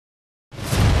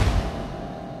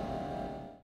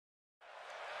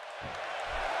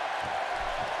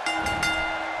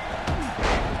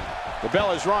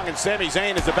bell is rung and Sami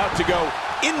Zayn is about to go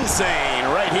insane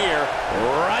right here,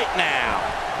 right now.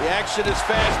 The action is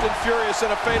fast and furious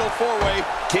in a fatal four-way.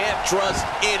 Can't trust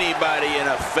anybody in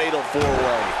a fatal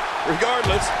four-way.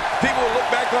 Regardless, people will look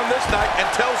back on this night and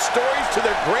tell stories to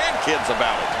their grandkids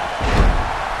about it.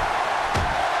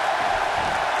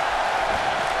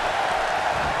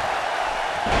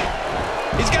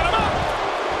 He's got him up!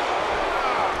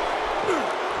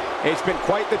 It's been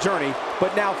quite the journey,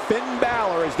 but now Finn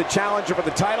Balor is the challenger for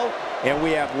the title, and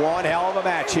we have one hell of a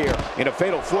match here. In a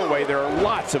fatal four-way, there are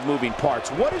lots of moving parts.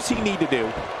 What does he need to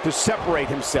do to separate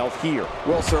himself here?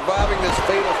 Well, surviving this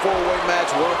fatal four-way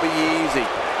match won't be easy.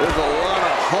 There's a lot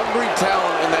of hungry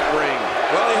talent in that ring.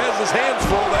 Well, he has his hands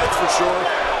full, that's for sure.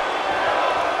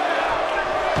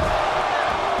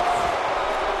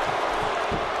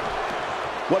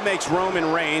 What makes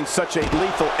Roman Reigns such a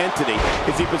lethal entity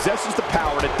is he possesses the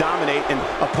power to dominate an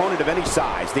opponent of any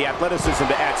size, the athleticism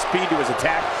to add speed to his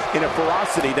attack, and a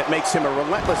ferocity that makes him a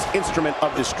relentless instrument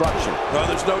of destruction. Well,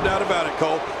 there's no doubt about it,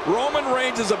 Cole. Roman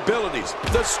Reigns' abilities,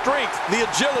 the strength, the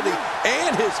agility,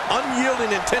 and his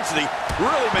unyielding intensity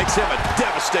really makes him a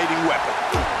devastating weapon.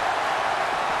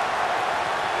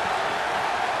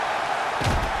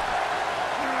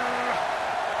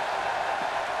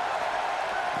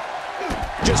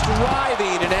 Just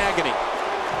writhing in agony.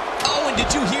 Oh, and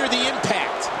did you hear the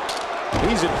impact?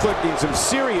 He's inflicting some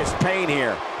serious pain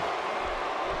here.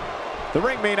 The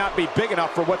ring may not be big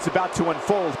enough for what's about to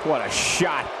unfold. What a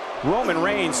shot. Roman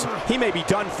Reigns, he may be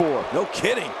done for. No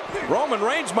kidding. Roman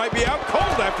Reigns might be out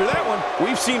cold after that one.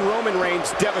 We've seen Roman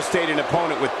Reigns devastate an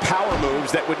opponent with power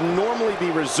moves that would normally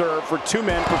be reserved for two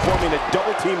men performing a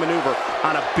double team maneuver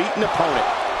on a beaten opponent.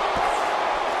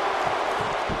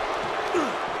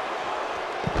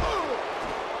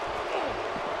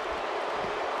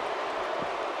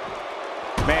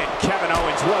 Man, Kevin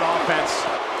Owens, what offense.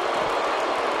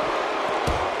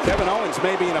 Kevin Owens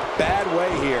may be in a bad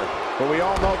way here, but we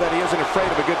all know that he isn't afraid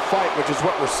of a good fight, which is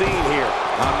what we're seeing here.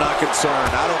 I'm not concerned.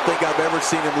 I don't think I've ever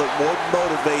seen him look more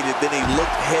motivated than he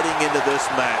looked heading into this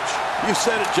match. You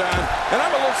said it, John, and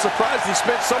I'm a little surprised he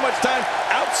spent so much time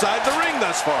outside the ring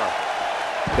thus far.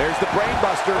 There's the brain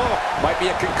buster. Oh, might be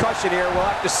a concussion here. We'll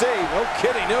have to see. No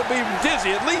kidding. He'll be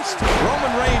dizzy at least.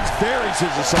 Roman Reigns varies his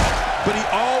assault, but he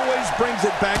always brings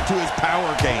it back to his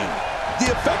power game. The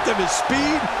effect of his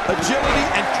speed, agility,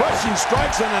 and crushing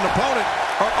strikes on an opponent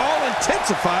are all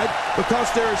intensified because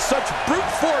there is such brute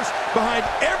force behind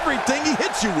everything he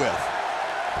hits you with.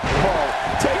 Whoa,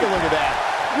 take a look at that.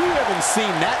 We haven't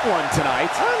seen that one tonight.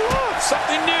 I love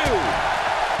something new.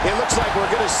 It looks like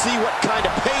we're going to see what kind of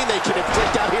pain they can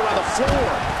inflict out here on the floor.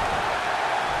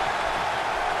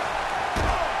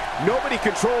 Nobody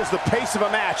controls the pace of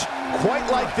a match quite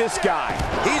like this guy.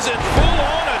 He's in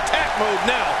full-on attack mode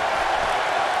now.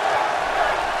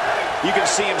 You can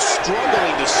see him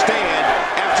struggling to stand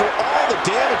after all the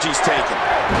damage he's taken.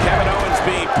 Kevin Owens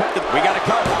being put to... We got a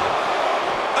cover.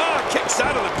 Kicks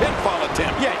out of the pinfall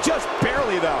attempt. Yeah, just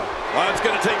barely, though. Well, it's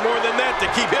going to take more than that to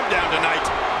keep him down tonight.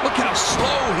 Look how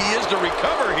slow he is to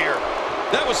recover here.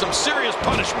 That was some serious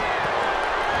punishment.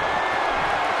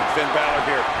 Finn Balor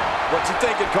here. What's he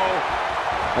thinking, Cole?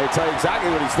 I tell you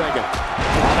exactly what he's thinking.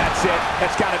 Oh, that's it.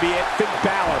 That's got to be it. Finn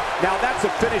Balor. Now that's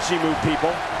a finishing move,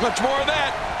 people. Much more of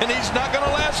that, and he's not going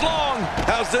to last long.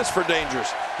 How's this for dangerous?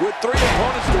 With three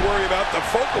opponents to worry about, the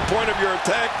focal point of your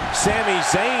attack. Sami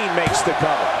Zayn makes the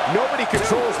cover. Nobody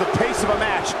controls the pace of a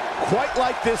match quite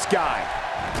like this guy.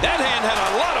 That hand had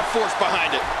a lot of force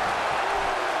behind it.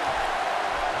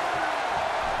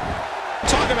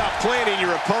 Talk about planning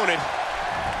your opponent.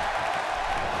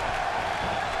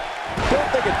 Don't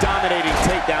think a dominating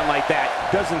takedown like that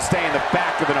doesn't stay in the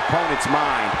back of an opponent's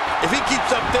mind. If he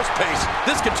keeps up this pace,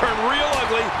 this can turn real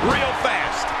ugly real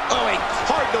fast. Oh, a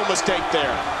cardinal mistake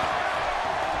there.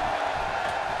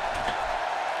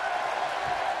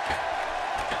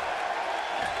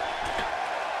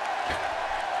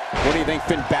 What do you think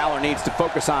Finn Balor needs to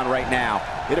focus on right now?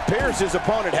 It appears his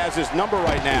opponent has his number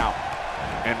right now.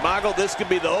 And Michael, this could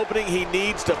be the opening he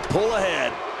needs to pull ahead.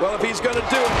 Well, if he's going to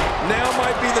do it, now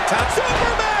might be the time.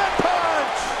 Superman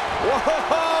punch!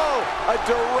 Whoa! A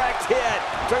direct hit.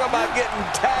 Talk about getting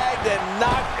tagged and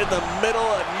knocked in the middle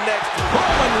of next.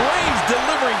 Roman Reigns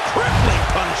delivering crippling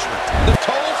punishment. The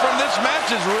toll from this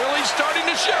match is really starting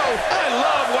to show. I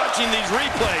love watching these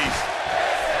replays.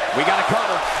 We got a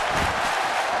cover.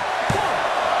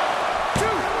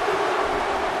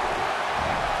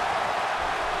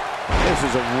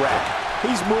 This is a wreck.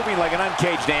 He's moving like an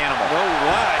uncaged animal. Oh,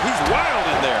 my. He's wild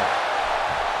in there.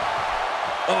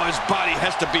 Oh, his body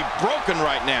has to be broken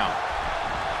right now.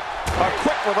 A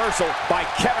quick reversal by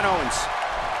Kevin Owens.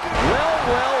 Well,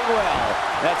 well, well.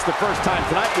 That's the first time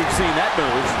tonight we've seen that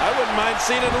move. I wouldn't mind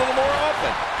seeing it a little more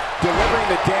often. Delivering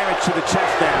the damage to the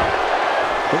chest now.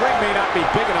 The ring may not be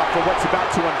big enough for what's about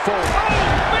to unfold.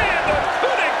 Oh, man, the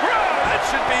coup de grace. That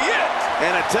should be it.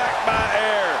 An attack by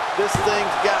air. This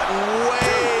thing's gotten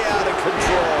way out of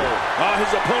control.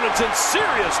 His opponent's in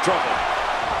serious trouble.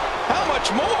 How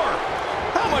much more?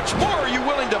 How much more are you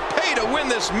willing to pay to win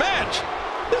this match?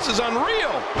 This is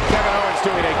unreal. Kevin Owens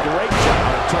doing a great job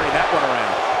of turning that one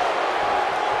around.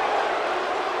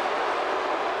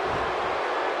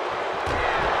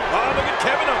 Oh, look at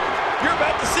Kevin Owens. You're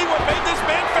about to see what made this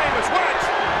man famous. Watch.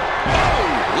 Oh,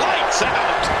 lights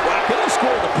out. Wow, can he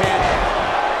score the pin?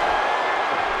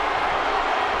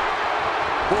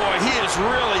 Boy, he is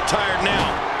really tired now.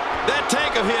 That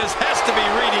tank of his has to be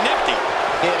reading empty.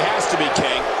 It has to be,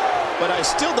 King. But I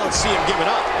still don't see him giving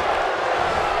up.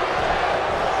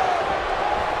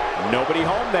 Nobody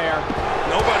home there.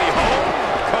 Nobody home?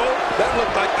 Cole, that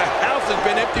looked like the house has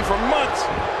been empty for months.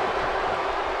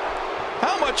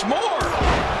 How much more?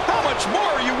 How much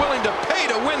more are you willing to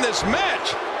pay to win this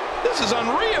match? This is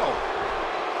unreal.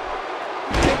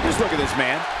 Just look at this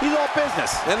man. He's all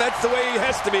business. And that's the way he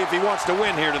has to be if he wants to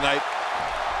win here tonight.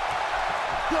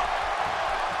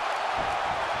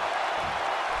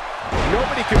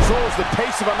 Nobody controls the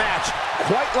pace of a match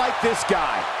quite like this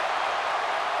guy.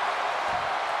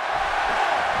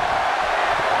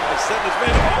 Setting his man.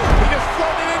 Oh, he just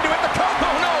floated into it. The cover.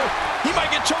 Oh, no. He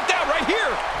might get choked out right here.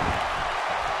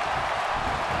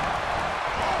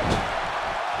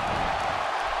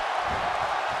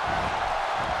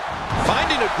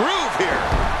 Finding a groove here.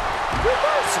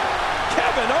 Reversal.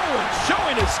 Kevin Owens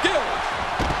showing his skills.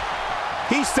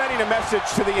 He's sending a message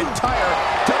to the entire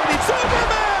WWE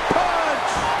Superman punch.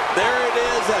 There it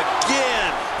is again.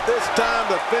 This time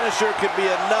the finisher could be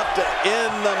enough to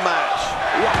end the match.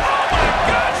 Oh my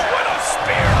gosh, what a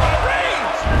spear by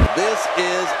Reigns! This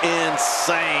is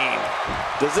insane.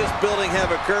 Does this building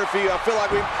have a curfew? I feel like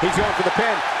he's going for the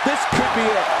pin. This could be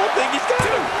it. I think he's got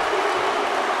him.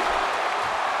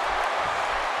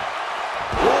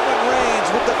 Roman Reigns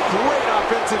with a great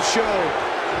offensive show.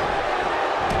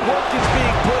 Work is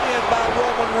being put in by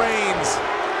Roman Reigns.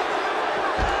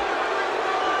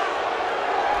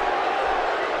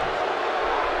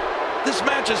 This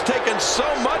match has taken so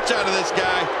much out of this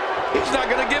guy. He's not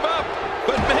going to give up.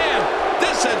 But man,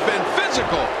 this has been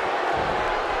physical.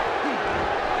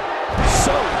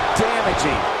 So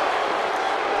damaging.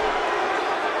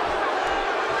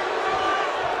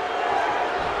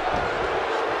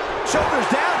 Shoulders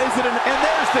down, is it and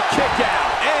there's the kick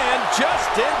out. And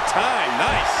just in time.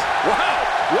 Nice. Wow,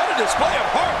 what a display of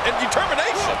heart and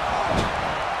determination.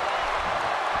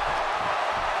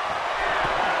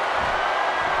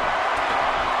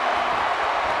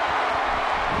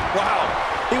 Wow,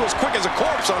 he was quick as a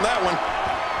corpse on that one.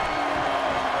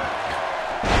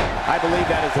 I believe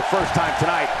that is the first time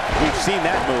tonight we've seen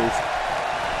that move.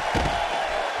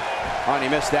 Oh, and he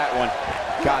missed that one.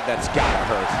 God, that's gotta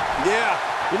hurt. Yeah,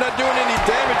 you're not doing any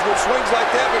damage with swings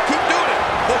like that, but keep doing it.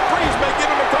 The freeze may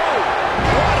give him a goal.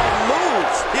 What a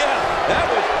move. Yeah, that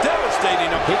was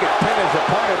devastating. He could pin his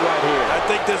opponent right here. I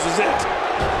think this is it.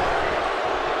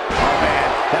 Oh, man,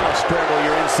 that'll scramble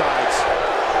your insides.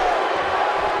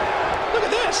 Look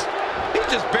at this. He's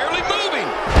just barely moving.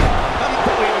 I'm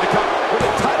quickly able to come with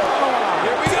the title on the line.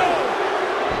 Here we go.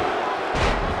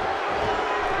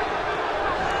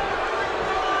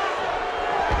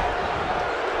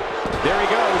 There he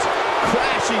goes,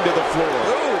 crashing to the floor.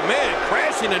 Oh, man,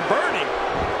 crashing and burning.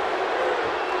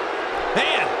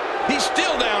 Man, he's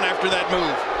still down after that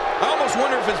move. I almost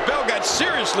wonder if his bell got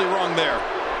seriously wrong there.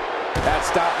 That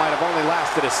stop might have only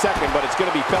lasted a second, but it's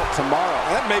going to be felt tomorrow.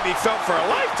 That may be felt for a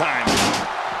lifetime.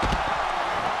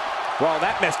 Well,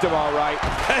 that missed him all right.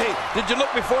 Hey, did you look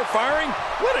before firing?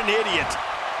 What an idiot.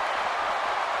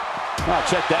 Oh,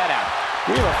 check that out.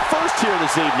 We have a first here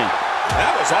this evening.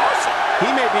 That was awesome. He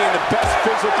may be in the best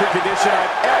physical condition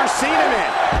I've ever seen him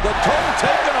in. The toll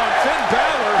taken on Finn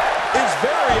Balor is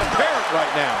very apparent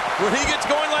right now. When he gets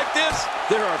going like this,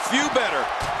 there are few better.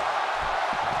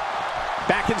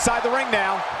 Back inside the ring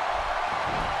now.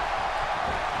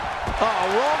 Oh,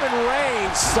 Roman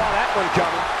Reigns saw that one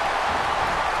coming.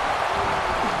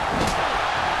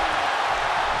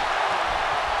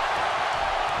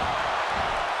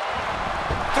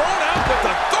 Thrown out with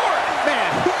authority.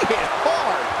 Man, he hit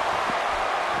hard.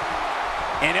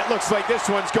 And it looks like this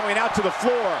one's going out to the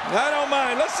floor. I don't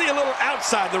mind. Let's see a little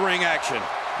outside the ring action.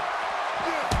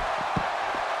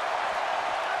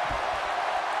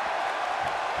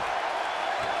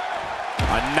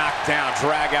 A knockdown,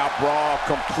 drag-out brawl,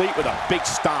 complete with a big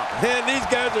stomp. And these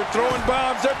guys are throwing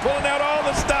bombs. They're pulling out all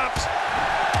the stops.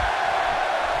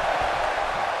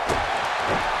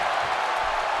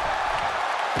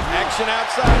 Action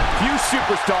outside. Few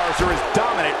superstars are as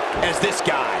dominant as this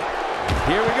guy.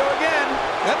 Here we go again.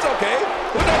 That's okay.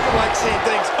 Who doesn't like seeing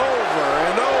things over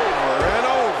and over and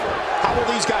over? How will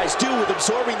these guys do with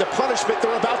absorbing the punishment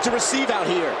they're about to receive out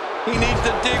here? He needs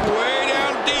to dig way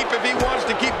down deep if he wants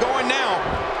to keep going now.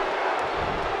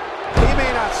 He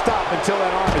may not stop until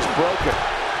that arm is broken.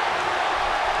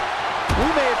 We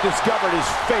may have discovered his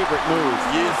favorite move.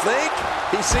 You think?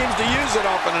 He seems to use it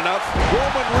often enough.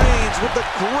 Roman Reigns with the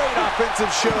great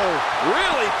offensive show.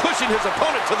 Really pushing his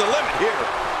opponent to the limit here.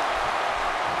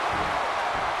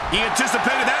 He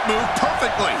anticipated that move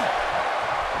perfectly.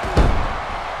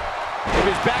 If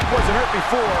his back wasn't hurt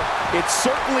before, it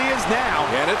certainly is now.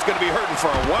 And it's going to be hurting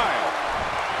for a while.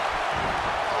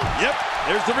 Yep,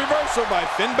 there's the reversal by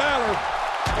Finn Balor.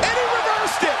 And he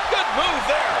reversed it. Good move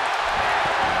there.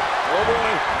 Oh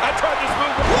boy, I tried this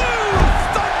move. Blue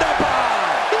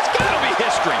Thunderbomb. It's got to be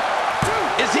history.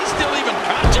 Is he still even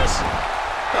conscious?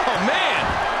 Oh man.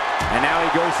 And now he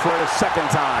goes for it a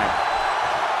second time.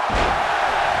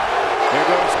 There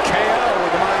goes KO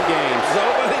with the mind games.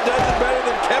 Nobody does it better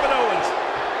than Kevin Owens.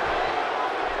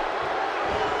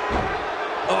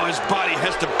 Oh, his body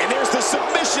has to... And there's the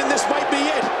submission. This might be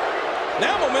it.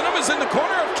 Now momentum is in the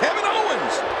corner of Kevin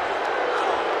Owens.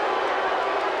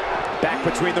 Back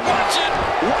between the... Watch it.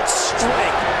 What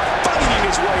strength. Fighting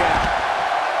his way out.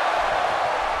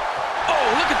 Oh,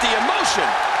 look at the emotion.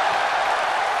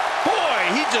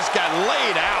 Boy, he just got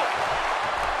laid out.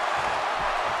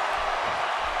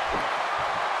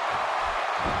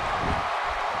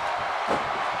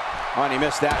 Oh, and he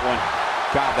missed that one.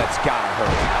 God, that's gotta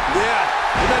hurt. Yeah,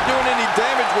 he's not doing any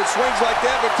damage with swings like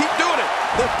that, but keep doing it.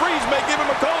 The freeze may give him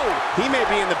a cold. He may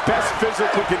be in the best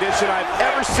physical condition I've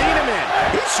ever seen him in.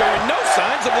 He's showing no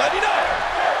signs of letting up.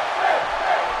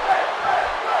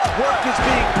 Work is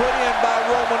being put in by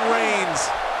Roman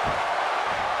Reigns.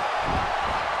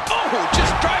 Oh,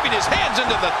 just driving his hands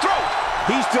into the throat.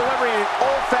 He's delivering an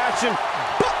old-fashioned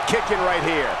butt kicking right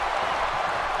here.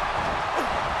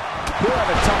 He'll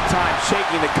have a tough time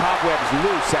shaking the cobwebs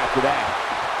loose after that.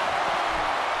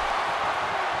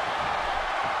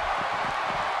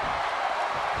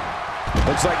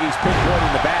 Looks like he's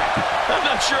pinpointing the back. I'm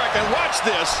not sure I can watch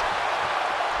this.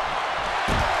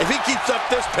 If he keeps up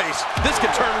this pace, this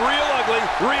could turn real ugly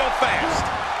real fast.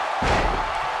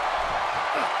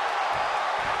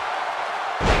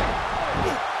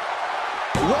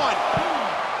 One,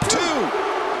 two.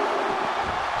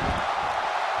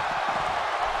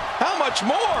 How much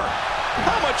more?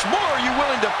 How much more are you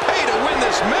willing to pay to win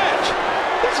this match?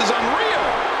 This is unreal.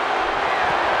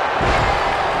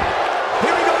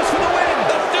 Here he goes for the win.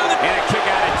 Let's do the... And a kick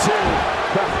out at two.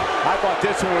 I thought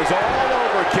this one was all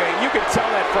over, King. You can tell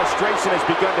that frustration has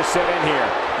begun to set in here.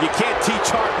 You can't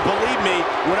teach heart. Believe me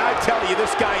when I tell you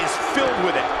this guy is filled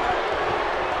with it.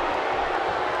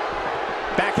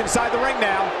 Back inside the ring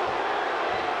now.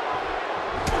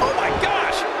 Oh my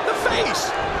gosh, the face.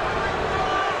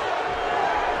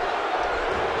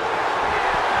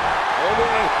 Oh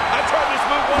boy, I tried this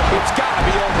move once. It's got to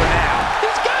be over now.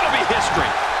 It's got to be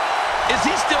history. Is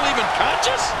he still even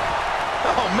conscious?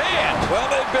 Oh man. Well,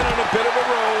 they've been on a bit of a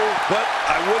roll, but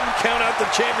I wouldn't count out the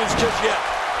champions just yet.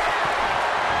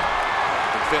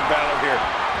 And Finn Balor here.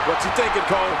 What's he thinking,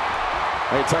 Cole?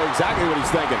 I can tell you exactly what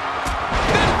he's thinking.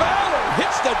 Finn Balor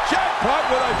hits the jackpot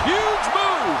with a huge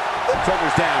move.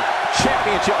 Shoulders down.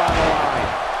 Championship on the line.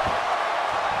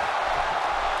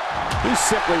 He's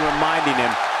simply reminding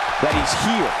him that he's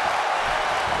here.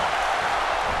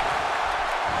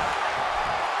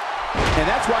 And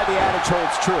that's why the adage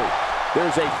holds true.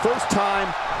 There's a first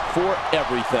time for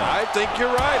everything. I think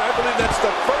you're right. I believe that's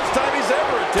the first time he's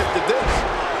ever attempted this.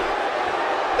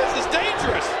 This is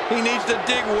dangerous. He needs to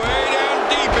dig way down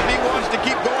deep if he wants to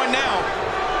keep going now.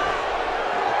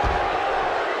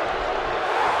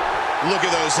 Look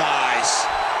at those eyes.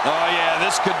 Oh, yeah,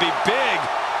 this could be big.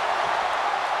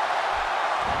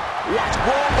 Watch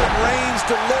Roman Reigns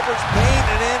delivers pain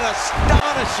and in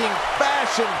astonishing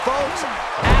fashion, folks.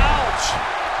 Ouch!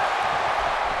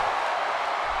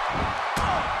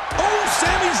 Oh,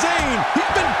 Sami Zayn,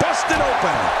 he's been busted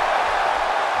open.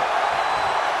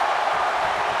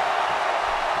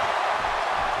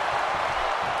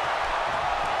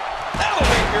 That'll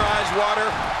make your eyes water.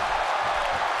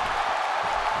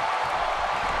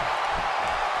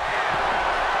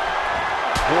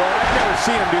 Well, I've never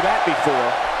seen him do that before.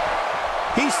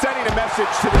 He's sending a message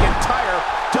to the entire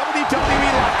WWE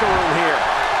locker room here.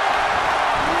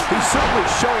 He's certainly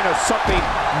showing us something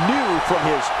new from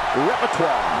his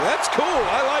repertoire. That's cool.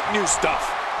 I like new stuff.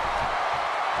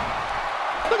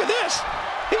 Look at this.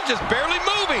 He's just barely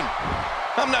moving.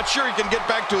 I'm not sure he can get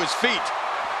back to his feet.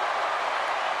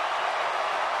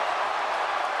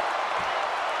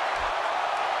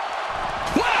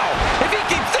 Wow! If he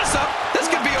keeps this up, this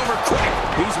could be over quick.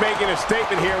 He's making a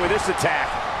statement here with this attack.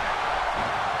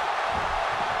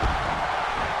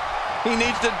 He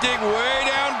needs to dig way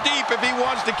down deep if he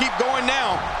wants to keep going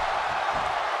now.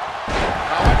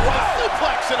 Oh, what a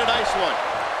suplex and a nice one.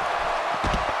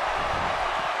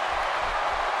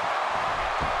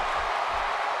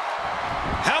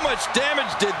 How much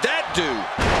damage did that do?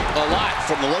 A lot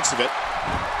from the looks of it.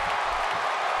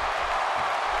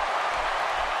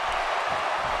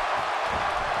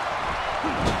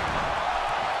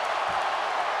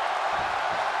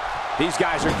 These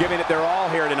guys are giving it their all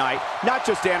here tonight, not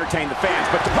just to entertain the fans,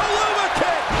 but to Paloma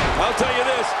kick! I'll tell you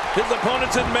this, his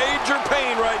opponent's in major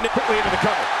pain right now. quickly into the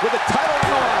cover with the title on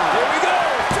the line. Here we go!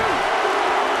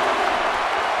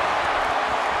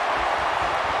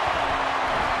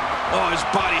 Oh, his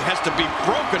body has to be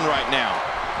broken right now.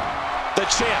 The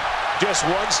champ, just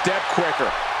one step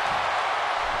quicker.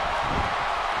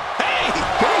 Hey!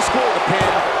 Can he score the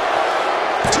pin?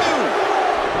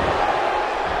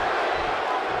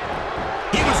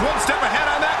 2. He was one step ahead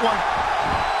on that one.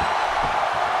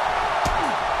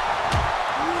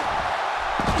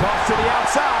 Toss to the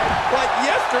outside. Like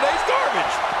yesterday's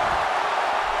garbage.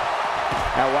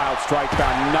 That wild strike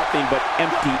found nothing but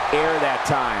empty air that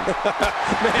time.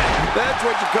 Man, that's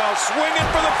what you call swinging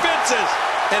for the fences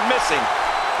and missing.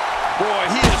 Boy,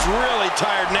 he is really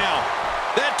tired now.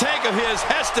 That tank of his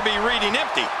has to be reading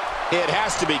empty. It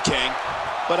has to be, King,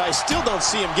 but I still don't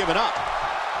see him giving up.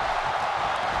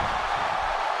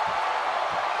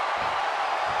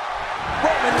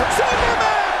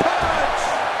 Superman punch!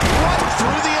 Right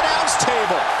through the announce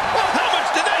table. Well, how much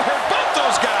did that hurt both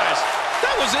those guys?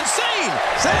 That was insane.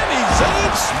 Sami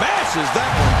Zayn smashes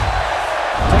that one.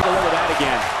 Take a look at that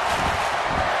again.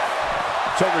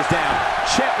 Shoulders down.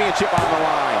 Championship on the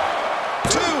line.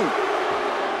 2.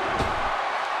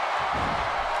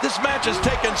 This match has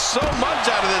taken so much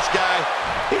out of this guy.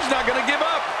 He's not going to give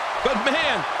up. But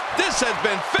man, this has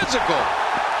been physical.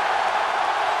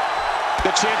 The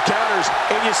champ counters,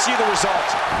 and you see the result.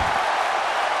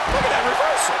 Look at that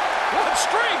reversal. What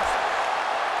strength.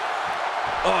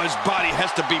 Oh, his body has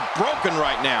to be broken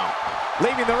right now.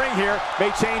 Leaving the ring here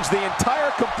may change the entire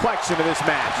complexion of this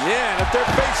match. Yeah, and if their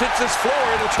face hits this floor,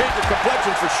 it'll change the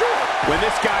complexion for sure. When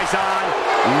this guy's on,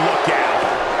 look out.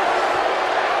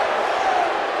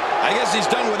 I guess he's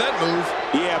done with that move.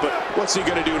 Yeah, but what's he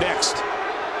going to do next?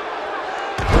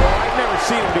 Well, I've never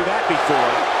seen him do that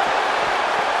before.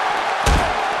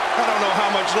 I don't know how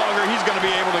much longer he's going to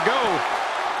be able to go.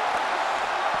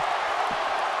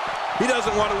 He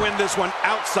doesn't want to win this one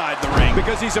outside the ring.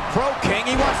 Because he's a pro, King.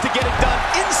 He wants to get it done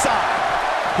inside.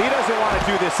 He doesn't want to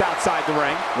do this outside the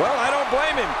ring. Well, I don't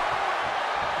blame him.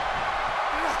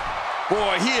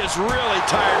 Boy, he is really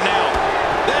tired now.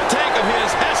 That tank of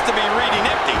his has to be reading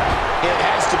empty. It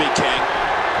has to be, King.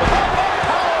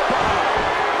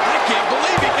 I can't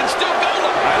believe he can still go.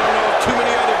 I don't know of too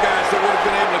many other guys that would have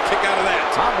been able to kick out of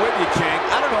that. I'm with you, King.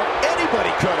 I don't know if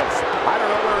anybody could have. I don't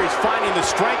know where he's finding the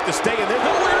strength to stay in this.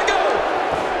 Nowhere to go.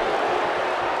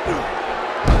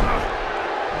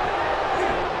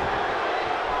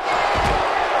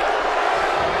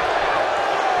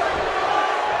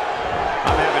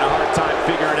 I'm having a hard time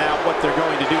figuring out what they're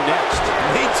going to do next.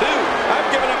 Me too.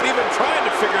 I've given up even trying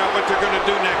to figure out what they're going to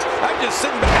do next. I'm just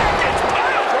sitting back. It's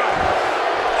pile driver.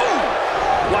 Ooh.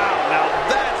 Wow, now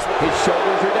that's... His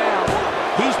shoulders are down.